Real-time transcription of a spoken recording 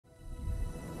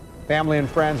Family and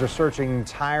friends are searching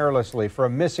tirelessly for a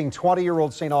missing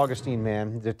 20-year-old St. Augustine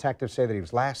man. Detectives say that he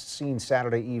was last seen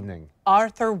Saturday evening.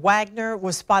 Arthur Wagner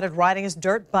was spotted riding his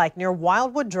dirt bike near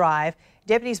Wildwood Drive.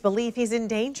 Deputies believe he's in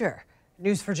danger.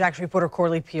 News4Jax reporter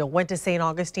Corley Peel went to St.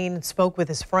 Augustine and spoke with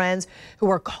his friends who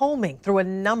are combing through a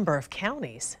number of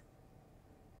counties.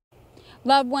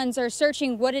 Loved ones are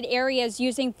searching wooded areas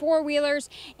using four-wheelers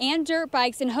and dirt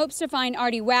bikes in hopes to find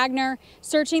Artie Wagner,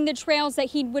 searching the trails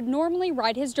that he would normally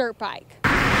ride his dirt bike.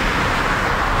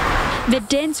 The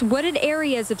dense wooded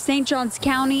areas of St. Johns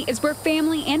County is where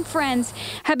family and friends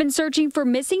have been searching for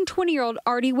missing 20-year-old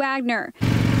Artie Wagner.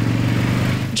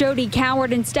 Jody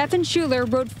Coward and Stephen Schuler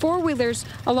rode four-wheelers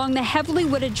along the heavily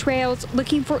wooded trails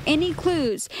looking for any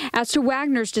clues as to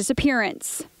Wagner's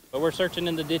disappearance. But we're searching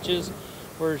in the ditches.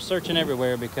 We're searching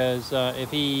everywhere because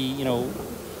if he,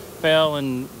 fell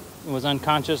and was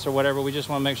unconscious or whatever, we just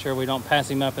want to make sure we don't pass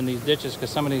him up in these ditches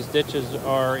because some of these ditches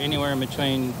are anywhere in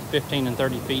between 15 and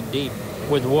 30 feet deep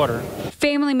with water.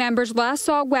 Family members last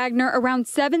saw Wagner around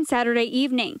 7 Saturday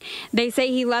evening. They say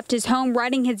he left his home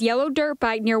riding his yellow dirt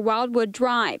bike near Wildwood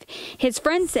Drive. His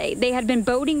friends say they had been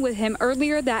boating with him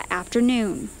earlier that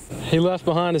afternoon. He left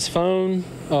behind his phone,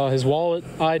 his wallet,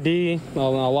 ID, a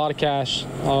lot of cash.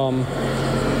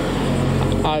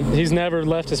 He's never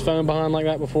left his phone behind like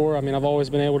that before. I mean, I've always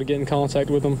been able to get in contact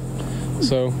with him,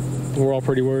 so we're all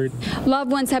pretty worried.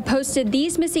 Loved ones have posted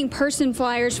these missing person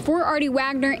flyers for Artie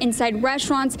Wagner inside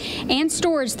restaurants and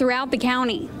stores throughout the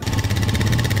county.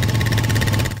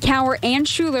 Cower and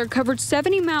Schuler covered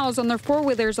 70 miles on their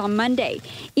four-wheelers on Monday,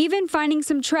 even finding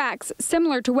some tracks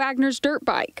similar to Wagner's dirt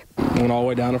bike. Went all the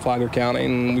way down to Flagler County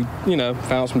and we,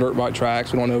 found some dirt bike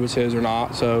tracks. We don't know if it's his or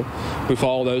not, so we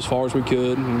followed those as far as we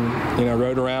could and,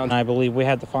 rode around. I believe we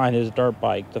had to find his dirt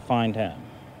bike to find him.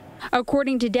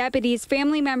 According to deputies,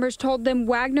 family members told them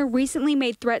Wagner recently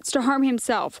made threats to harm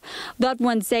himself. Loved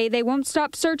ones say they won't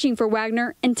stop searching for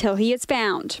Wagner until he is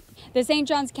found. The St.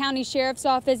 Johns County Sheriff's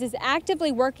Office is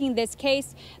actively working this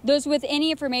case. Those with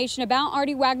any information about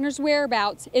Artie Wagner's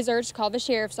whereabouts is urged to call the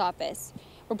Sheriff's Office.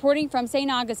 Reporting from St.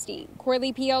 Augustine,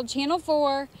 Corley Peel, Channel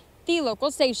 4, the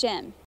local station.